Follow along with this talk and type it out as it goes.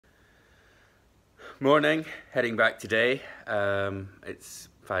Morning, heading back today. It's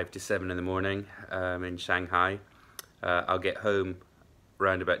 5 to 7 in the morning in Shanghai. I'll get home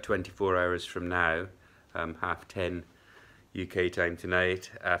around about 24 hours from now, 10:30 UK time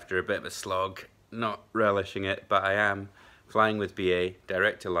tonight, after a bit of a slog. Not relishing it, but I am flying with BA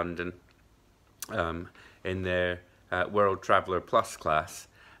direct to London in their World Traveller Plus class,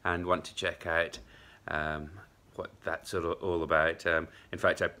 and want to check out what that's all about. In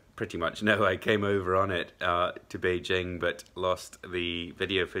fact, I pretty much know I came over on it to Beijing, but lost the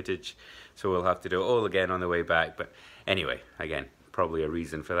video footage, so we'll have to do it all again on the way back. But anyway, again, probably a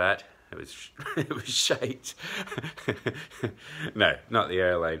reason for that. It was it was shite. No, not the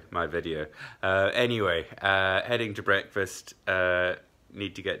airline, my video. Anyway, heading to breakfast.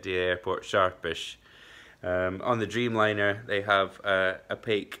 Need to get to the airport sharpish. On the Dreamliner, they have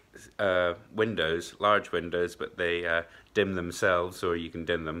opaque windows, large windows, but they dim themselves, or you can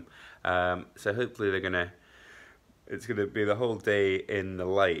dim them. So hopefully it's gonna be the whole day in the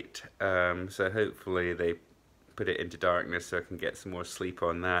light. So hopefully they put it into darkness so I can get some more sleep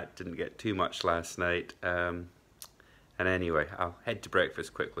on that. Didn't get too much last night. And anyway, I'll head to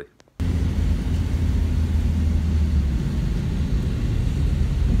breakfast quickly.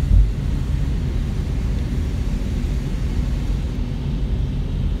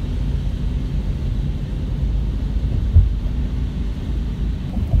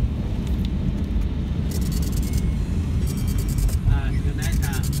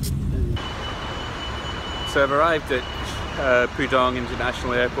 So I've arrived at Pudong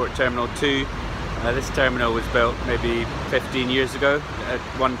International Airport Terminal 2. This terminal was built maybe 15 years ago. At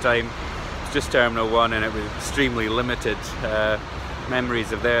one time it was just Terminal 1 and it was extremely limited.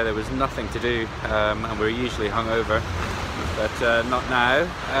 Memories of there was nothing to do, and we were usually hungover, but not now.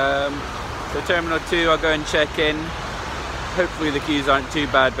 So Terminal 2, I'll go and check in. Hopefully the queues aren't too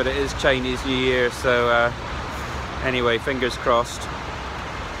bad, but it is Chinese New Year, so anyway, fingers crossed.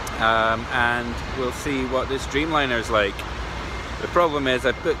 And we'll see what this Dreamliner is like. The problem is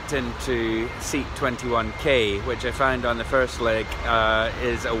I booked into seat 21K, which I found on the first leg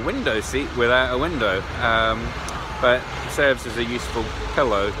is a window seat without a window, but serves as a useful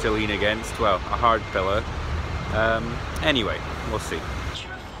pillow to lean against, well, a hard pillow. Anyway, we'll see.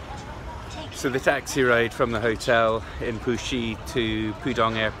 So the taxi ride from the hotel in Puxi to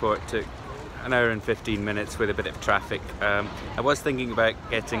Pudong Airport took an hour and 15 minutes with a bit of traffic. I was thinking about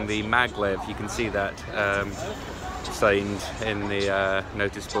getting the maglev. You can see that signed in the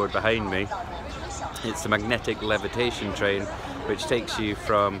notice board behind me. It's the magnetic levitation train which takes you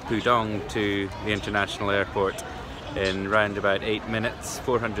from Pudong to the international airport in round about 8 minutes,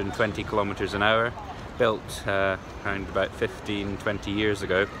 420 kilometers an hour, built around about 15-20 years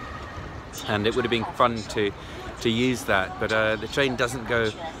ago, and it would have been fun to use that, but the train doesn't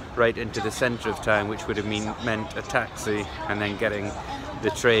go right into the centre of town, which would have meant a taxi and then getting the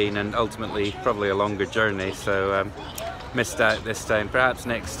train, and ultimately probably a longer journey, so missed out this time. Perhaps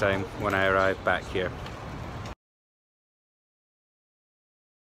next time when I arrive back here.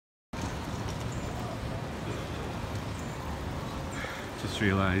 Just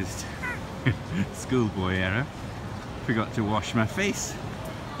realised, schoolboy error, forgot to wash my face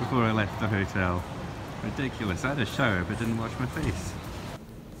before I left the hotel. Ridiculous. I had a shower but didn't wash my face.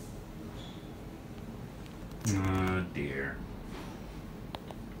 Oh dear.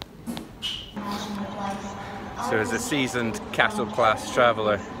 So as a seasoned cattle class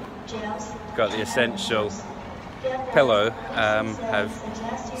traveller, got the essential pillow. I've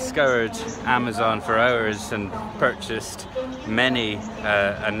scoured Amazon for hours and purchased many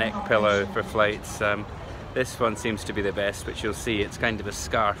a neck pillow for flights. This one seems to be the best, which you'll see it's kind of a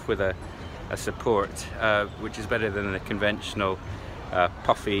scarf with a support, which is better than the conventional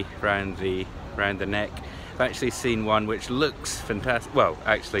puffy round the neck. I've actually seen one which looks fantastic, well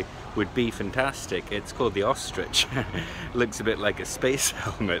actually would be fantastic. It's called the ostrich. Looks a bit like a space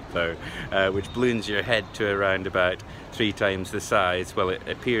helmet though, which balloons your head to around about 3 times the size, well it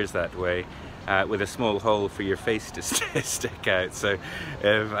appears that way, with a small hole for your face to stick out. So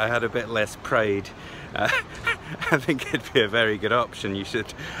if I had a bit less pride, I think it'd be a very good option. You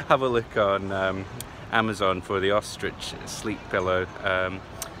should have a look on Amazon for the ostrich sleep pillow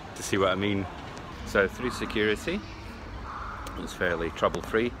to see what I mean. So through security, it was fairly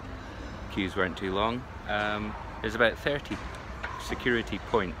trouble-free. Queues weren't too long. There's about 30 security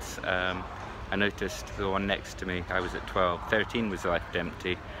points. I noticed the one next to me, I was at 12, 13 was left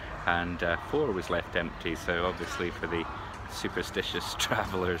empty, and 4 was left empty, so obviously for the superstitious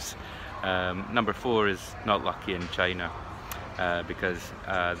travellers. Number 4 is not lucky in China, because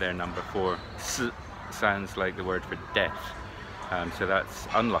their number 4 sounds like the word for death. So that's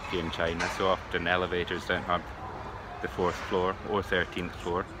unlucky in China. So often elevators don't have the 4th floor or 13th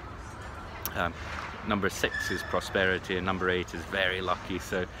floor. Number 6 is prosperity and number 8 is very lucky.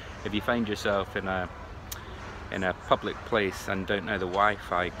 So if you find yourself in a public place and don't know the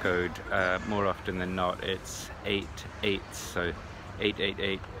Wi-Fi code, more often than not it's 88, so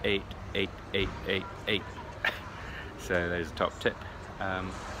 888888888. So there's a top tip.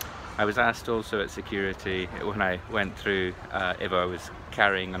 I was asked also at security when I went through if I was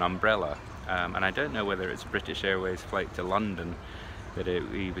carrying an umbrella, and I don't know whether it's British Airways flight to London that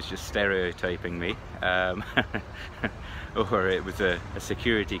he was just stereotyping me, or it was a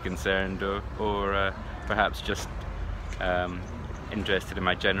security concern, or perhaps just interested in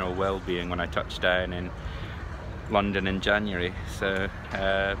my general well-being when I touched down in London in January. So,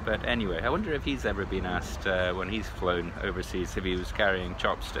 but anyway, I wonder if he's ever been asked when he's flown overseas if he was carrying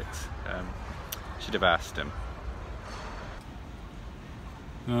chopsticks. Should have asked him.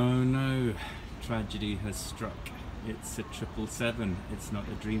 Oh no, tragedy has struck. It's a 777, it's not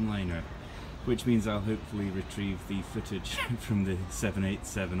a Dreamliner, which means I'll hopefully retrieve the footage from the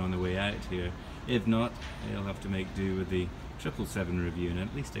 787 on the way out here. If not, I'll have to make do with the 777 review, and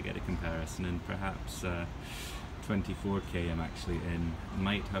at least I get a comparison, and perhaps 24K I'm actually in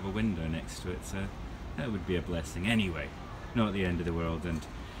might have a window next to it, so that would be a blessing. Anyway, not the end of the world, and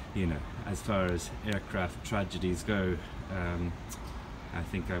you know, as far as aircraft tragedies go, I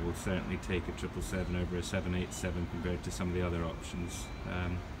think I will certainly take a 777 over a 787 compared to some of the other options.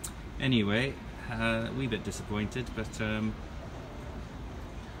 Anyway, a wee bit disappointed, but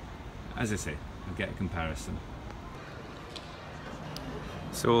as I say, I'll get a comparison.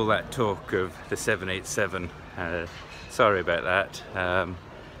 So all that talk of the 787, sorry about that.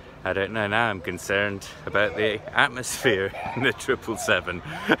 I don't know, now I'm concerned about the atmosphere in the 777.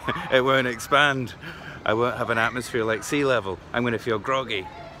 It won't expand. I won't have an atmosphere like sea level. I'm going to feel groggy,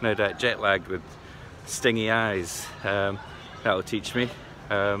 no doubt jet lagged with stingy eyes. That'll teach me.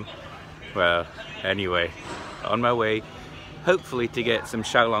 Well, anyway, on my way, hopefully to get some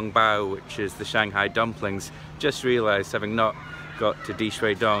xiaolong bao, which is the Shanghai dumplings. Just realised, having not got to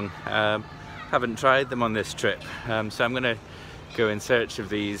Pudong, haven't tried them on this trip. So I'm going to go in search of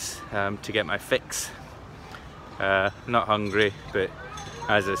these to get my fix. Not hungry, but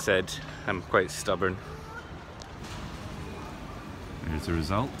as I said, I'm quite stubborn. There's the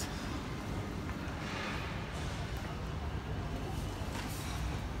result.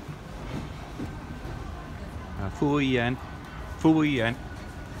 Phu Yuan, Phu Yuan.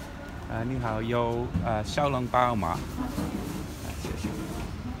 你好，有小笼包吗？谢谢。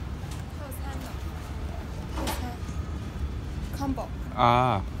Combo.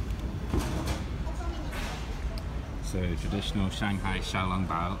 Ah. So traditional Shanghai xiaolong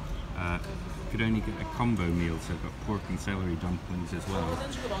bao. Could only get a combo meal, so I've got pork and celery dumplings as well.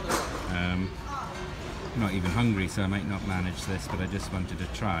 Not even hungry, so I might not manage this, but I just wanted to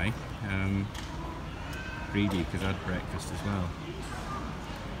try. Greedy because I had breakfast as well.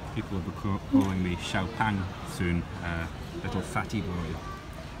 People will be calling me Xiao Pang soon, little fatty boy.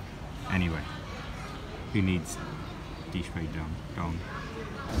 Anyway, who needs Dishui Dong?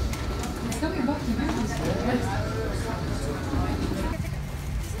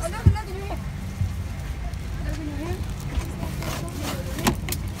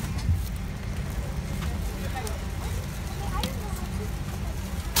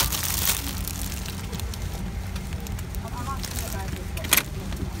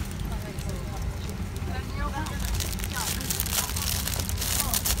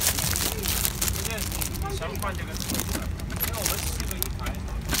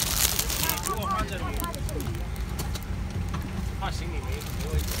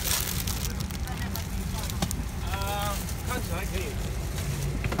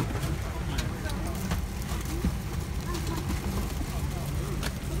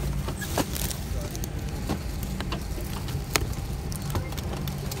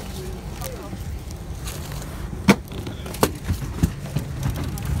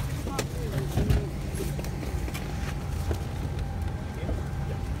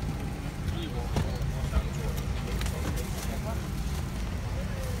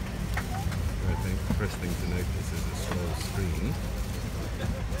 First thing to notice is a small screen.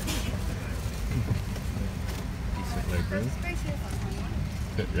 Decent legroom.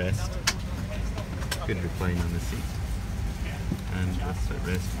 Footrest. Good recline on the seat. And a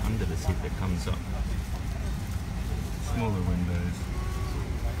footrest under the seat that comes up. Smaller windows.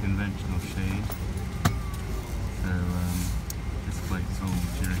 Conventional shade. So this flight's home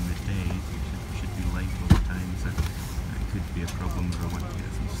during the day, which should be light all the time, so it could be a problem if I want to get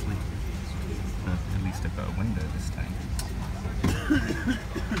some sleep. But at least I've got a window this time.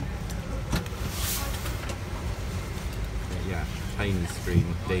 Yeah, tiny screen,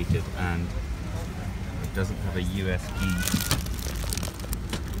 dated, and it doesn't have a USB.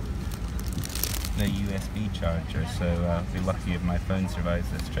 No USB charger, so I'll be lucky if my phone survives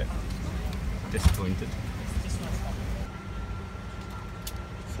this trip. Disappointed.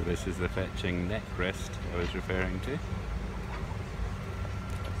 So this is the fetching neck rest I was referring to.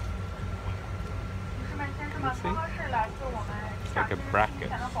 See? It's like a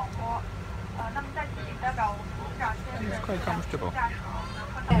bracket. It's quite comfortable.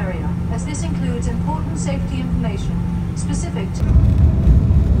 Area, as this includes important safety information specific to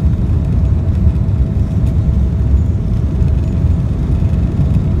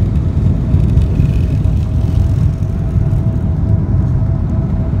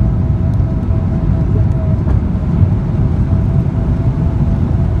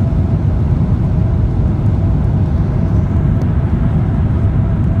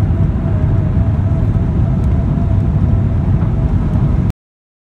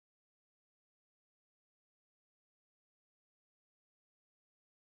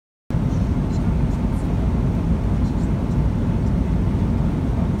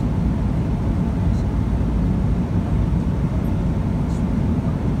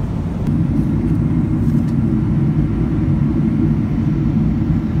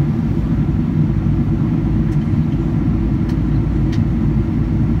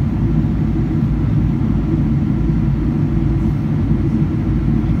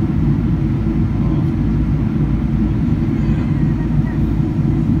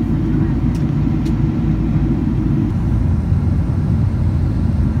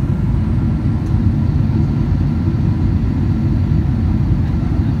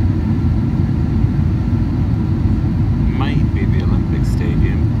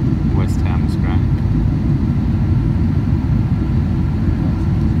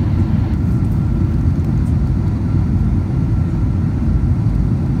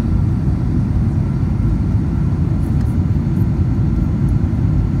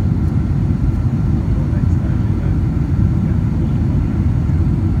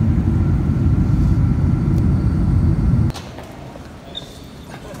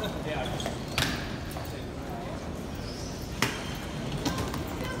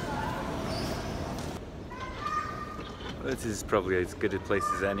This is probably as good a place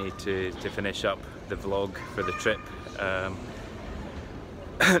as any to finish up the vlog for the trip.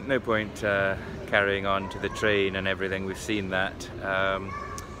 No point carrying on to the train and everything, we've seen that.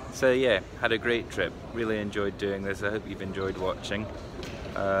 So yeah, had a great trip, really enjoyed doing this. I hope you've enjoyed watching.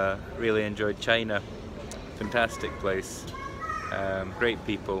 Really enjoyed China, fantastic place, great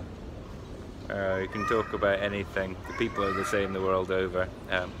people. You can talk about anything, the people are the same the world over.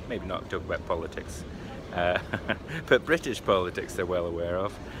 Maybe not talk about politics. But British politics they're well aware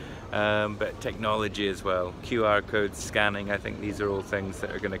of, but technology as well, QR codes, scanning, I think these are all things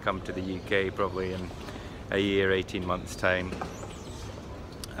that are going to come to the UK probably in a year, 18 months time.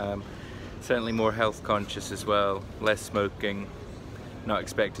 Certainly more health conscious as well, less smoking, not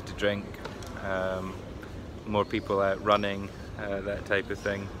expected to drink, more people out running, that type of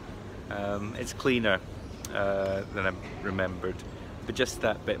thing. It's cleaner than I remembered, but just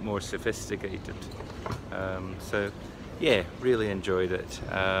that bit more sophisticated. So yeah, really enjoyed it,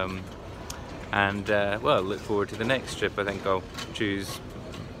 and well, look forward to the next trip. I think I'll choose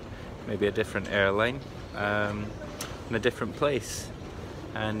maybe a different airline and a different place,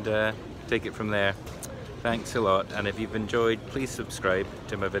 and take it from there. Thanks a lot, and if you've enjoyed, please subscribe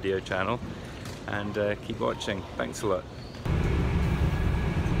to my video channel and keep watching. Thanks a lot.